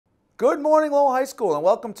Good morning, Lowell High School, and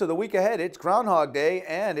welcome to the week ahead. It's Groundhog Day,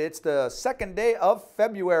 and it's the second day of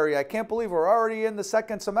February. I can't believe we're already in the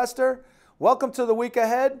second semester. Welcome to the week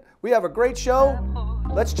ahead. We have a great show.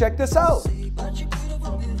 Let's check this out.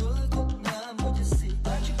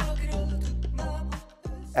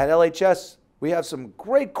 At LHS, we have some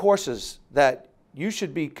great courses that you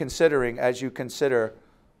should be considering as you consider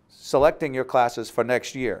selecting your classes for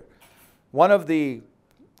next year. One of the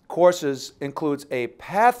courses includes a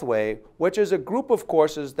pathway, which is a group of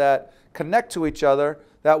courses that connect to each other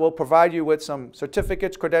that will provide you with some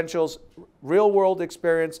certificates, credentials, real-world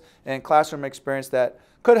experience, and classroom experience that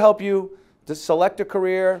could help you to select a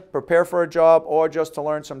career, prepare for a job, or just to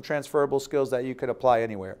learn some transferable skills that you could apply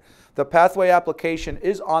anywhere. The pathway application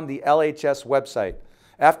is on the LHS website.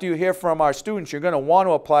 After you hear from our students, you're going to want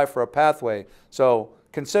to apply for a pathway, so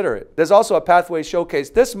consider it. There's also a pathway showcase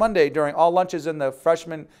this Monday during all lunches in the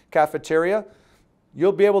freshman cafeteria.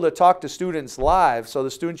 You'll be able to talk to students live, so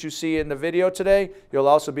the students you see in the video today, you'll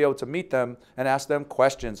also be able to meet them and ask them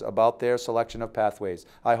questions about their selection of pathways.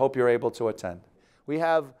 I hope you're able to attend. We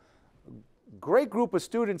have a great group of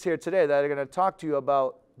students here today that are going to talk to you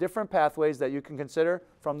about different pathways that you can consider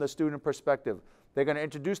from the student perspective. They're going to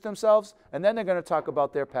introduce themselves, and then they're going to talk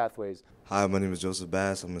about their pathways. Hi, my name is Joseph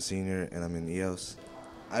Bass. I'm a senior, and I'm in EOS.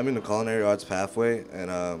 I'm in the culinary arts pathway,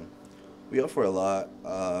 and we offer a lot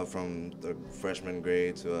from the freshman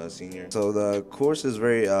grade to senior. So the course is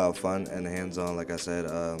very fun and hands-on. Like I said,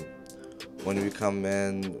 when you come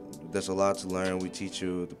in, there's a lot to learn. We teach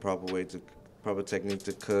you the proper technique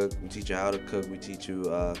to cook. We teach you how to cook. We teach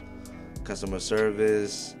you customer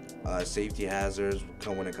service, safety hazards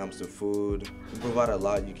when it comes to food. We provide a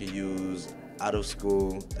lot you can use out of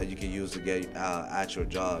school that you can use to get actual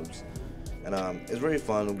jobs. And it's very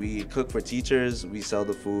fun. We cook for teachers, we sell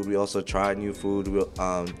the food, we also try new food, we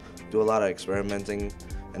do a lot of experimenting,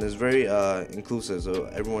 and it's very inclusive, so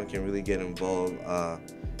everyone can really get involved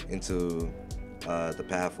into the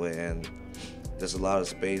pathway, and there's a lot of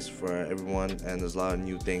space for everyone, and there's a lot of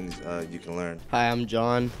new things you can learn. Hi, I'm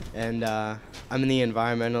John, and I'm in the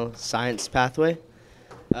environmental science pathway.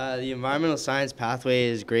 The environmental science pathway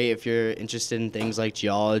is great if you're interested in things like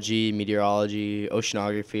geology, meteorology,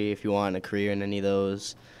 oceanography, if you want a career in any of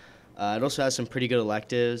those. It also has some pretty good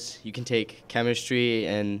electives. You can take chemistry,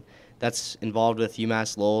 and that's involved with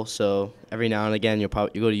UMass Lowell, so every now and again you go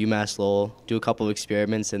to UMass Lowell, do a couple of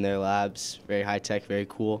experiments in their labs, very high-tech, very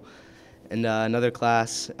cool. And another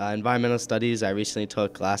class, environmental studies, I recently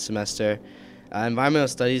took last semester. Environmental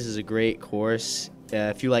studies is a great course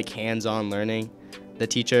if you like hands-on learning. The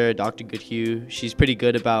teacher, Dr. Goodhue, she's pretty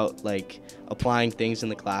good about like applying things in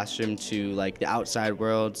the classroom to like the outside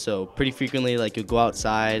world. So pretty frequently, like you'll go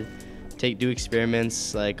outside, do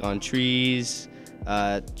experiments like on trees,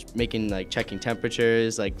 checking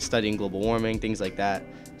temperatures, like studying global warming, things like that.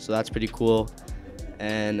 So that's pretty cool.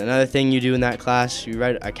 And another thing you do in that class, you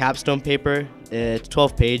write a capstone paper. It's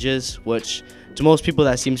 12 pages, which to most people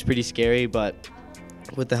that seems pretty scary, but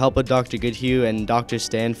with the help of Dr. Goodhue and Dr.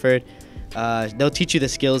 Stanford, they'll teach you the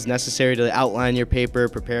skills necessary to outline your paper,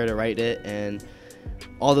 prepare to write it, and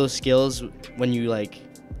all those skills, when you like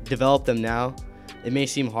develop them now, it may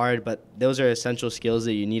seem hard, but those are essential skills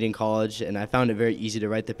that you need in college, and I found it very easy to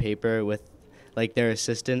write the paper with like their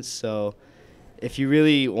assistance. So if you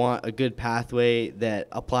really want a good pathway that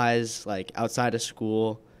applies like outside of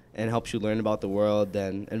school and helps you learn about the world,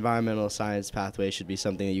 then environmental science pathway should be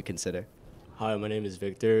something that you consider. Hi, my name is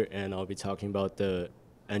Victor, and I'll be talking about the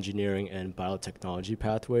engineering and biotechnology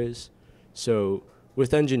pathways. So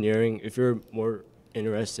with engineering, if you're more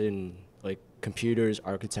interested in like computers,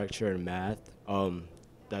 architecture, and math,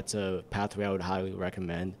 that's a pathway I would highly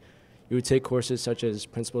recommend. You would take courses such as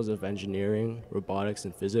principles of engineering, robotics,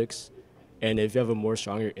 and physics. And if you have a more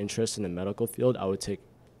stronger interest in the medical field, I would take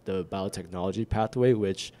the biotechnology pathway,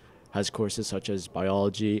 which has courses such as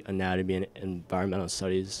biology, anatomy, and environmental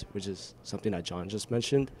studies, which is something that John just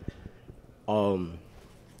mentioned.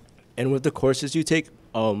 And with the courses you take,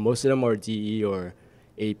 most of them are DE or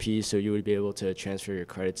AP, so you would be able to transfer your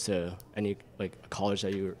credits to any like college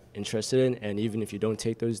that you're interested in. And even if you don't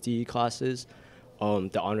take those DE classes,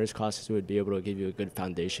 the honors classes would be able to give you a good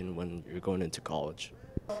foundation when you're going into college.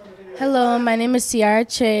 Hello, my name is Ciara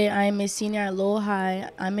Che. I'm a senior at Lowell High.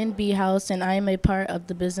 I'm in B House, and I am a part of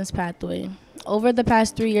the business pathway. Over the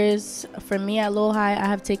past 3 years, for me at Lowell High, I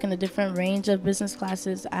have taken a different range of business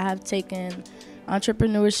classes. I have taken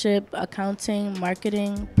entrepreneurship, accounting,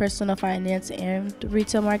 marketing, personal finance, and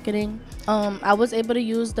retail marketing. I was able to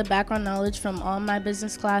use the background knowledge from all my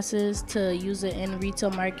business classes to use it in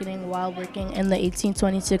retail marketing while working in the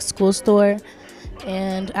 1826 school store.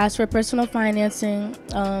 And as for personal financing,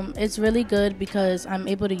 it's really good because I'm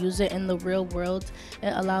able to use it in the real world.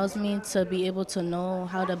 It allows me to be able to know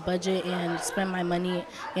how to budget and spend my money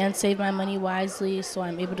and save my money wisely, so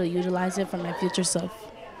I'm able to utilize it for my future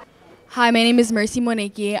self. Hi, my name is Mercy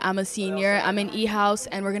Moneki. I'm a senior. I'm in E-House,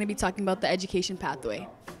 and we're going to be talking about the education pathway.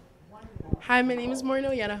 Hi, my name is Morno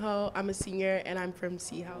Yanaho. I'm a senior, and I'm from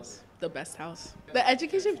C House, the best house. The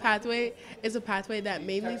education pathway is a pathway that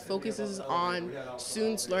mainly focuses on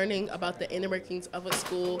students learning about the inner workings of a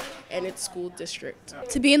school and its school district.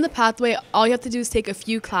 To be in the pathway, all you have to do is take a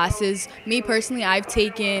few classes. Me personally, I've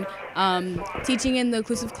taken teaching in the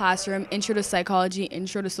inclusive classroom, intro to psychology,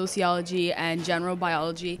 intro to sociology, and general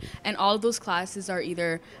biology. And all of those classes are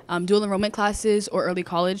either dual enrollment classes or early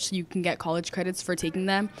college, so you can get college credits for taking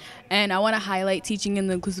them. And I want to highlight teaching in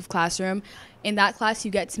the inclusive classroom. In that class,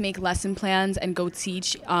 you get to make lesson plans and go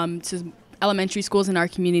teach to elementary schools in our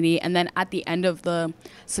community. And then at the end of the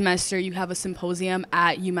semester, you have a symposium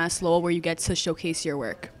at UMass Lowell where you get to showcase your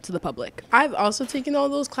work to the public. I've also taken all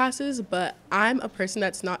those classes, but I'm a person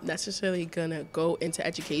that's not necessarily gonna go into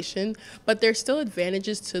education, but there's still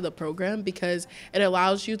advantages to the program because it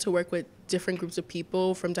allows you to work with different groups of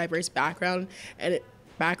people from diverse backgrounds, and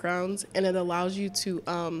it allows you to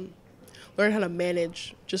learn how to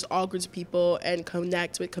manage just all groups of people and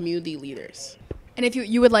connect with community leaders. And if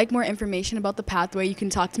you would like more information about the pathway, you can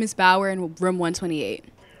talk to Ms. Bauer in room 128.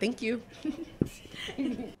 Thank you.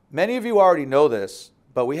 Many of you already know this,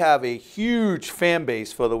 but we have a huge fan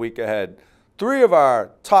base for the week ahead. 3 of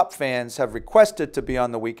our top fans have requested to be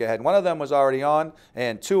on the week ahead. One of them was already on,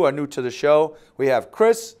 and 2 are new to the show. We have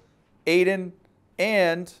Chris, Aiden,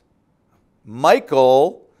 and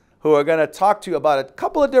Michael, who are going to talk to you about a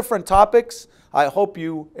couple of different topics. I hope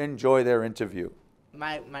you enjoy their interview.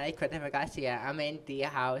 My name is Christopher Garcia. I'm in D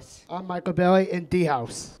House. I'm Michael Bailey in D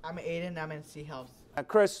House. I'm Aiden. I'm in C House.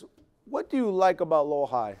 Chris, what do you like about Lowell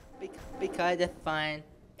High? Because it's fun,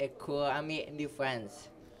 it's cool. I meet new friends.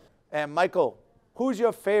 And Michael, who's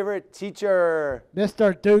your favorite teacher?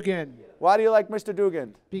 Mr. Dugan. Why do you like Mr.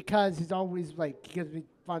 Dugan? Because he's always he gives me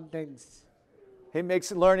fun things. He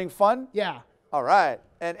makes learning fun? Yeah. All right.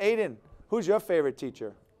 And Aiden, who's your favorite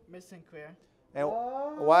teacher? Miss Sinclair. And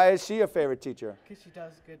why is she your favorite teacher? Because she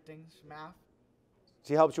does good things, math.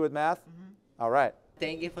 She helps you with math? Mm-hmm. All right.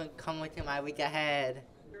 Thank you for coming to my week ahead.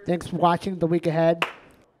 Thanks for watching the week ahead.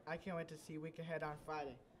 I can't wait to see week ahead on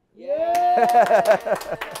Friday.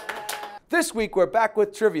 Yeah! This week we're back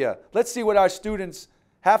with trivia. Let's see what our students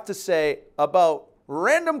have to say about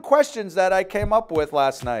random questions that I came up with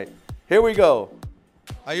last night. Here we go.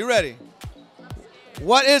 Are you ready?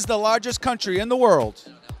 What is the largest country in the world?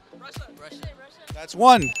 Russia. That's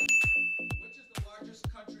 1. Which is the largest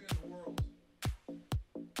country in the world?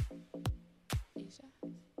 Asia?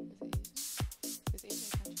 Is Asia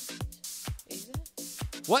a country? Asia?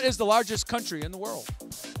 What is the largest country in the world?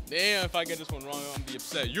 Damn, if I get this one wrong, I'm gonna be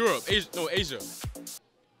upset. Europe, Asia, no, Asia.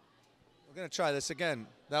 We're going to try this again.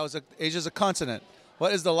 Asia's a continent.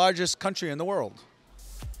 What is the largest country in the world?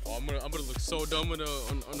 Oh, I'm gonna look so dumb on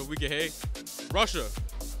the week ahead. Russia.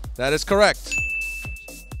 That is correct.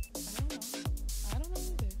 I don't know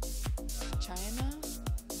either. China?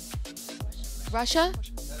 Russia?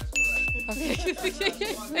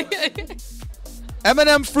 Okay.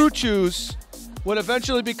 M&M Fruit Chews would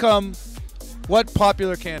eventually become what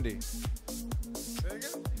popular candy?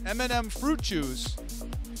 M&M Fruit Chews.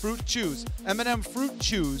 M&M Fruit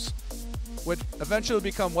Chews would eventually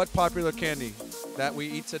become what popular candy that we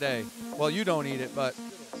eat today? Well, you don't eat it, but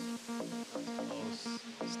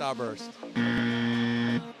Starburst.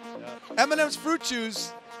 M&M's Fruit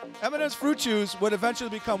Chews. M&M's Fruit Chews would eventually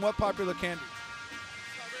become what popular candy?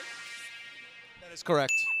 That is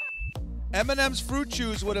correct. M&M's Fruit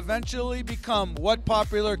Chews would eventually become what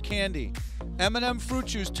popular candy? M&M Fruit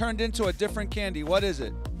Chews turned into a different candy. What is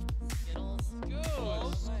it?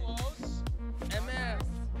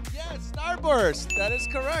 Yes, Starburst. That is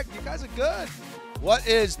correct. You guys are good. What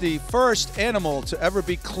is the first animal to ever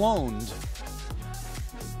be cloned?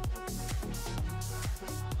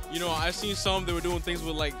 You know, I've seen some that were doing things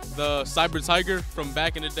with like the cyber tiger from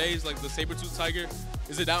back in the days, like the saber-tooth tiger.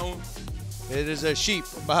 Is it that one? It is a sheep.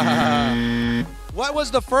 What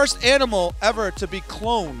was the first animal ever to be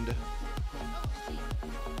cloned?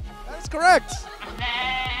 That's correct.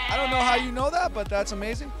 I don't know how you know that, but that's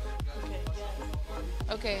amazing.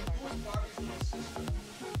 Okay.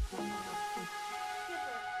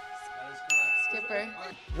 Skipper.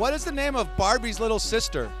 What is the name of Barbie's little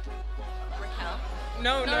sister?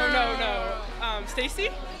 No. Stacy?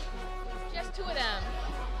 She has 2 of them.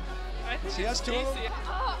 She has 2 of them?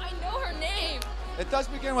 Oh, I know her name. It does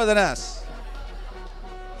begin with an S.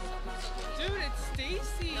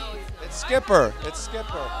 It's Skipper. It's Skipper.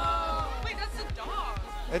 Oh, wait, that's a dog.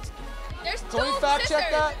 It's. There's Can we two fact sisters.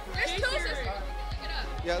 check that? There's two sisters. Look it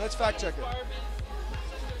up. Yeah, let's fact check it.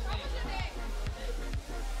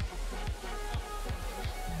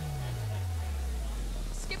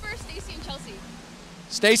 Skipper, Stacy, and Chelsea.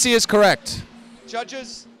 Stacy is correct.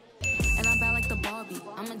 Judges. And I'm bad like the Barbie.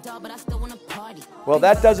 I'm a doll, but I still wanna party. Well,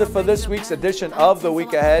 that does it for this week's edition of The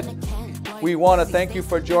Week Ahead. We want to thank you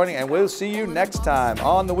for joining, and we'll see you next time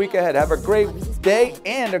on The Week Ahead. Have a great day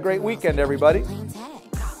and a great weekend, everybody.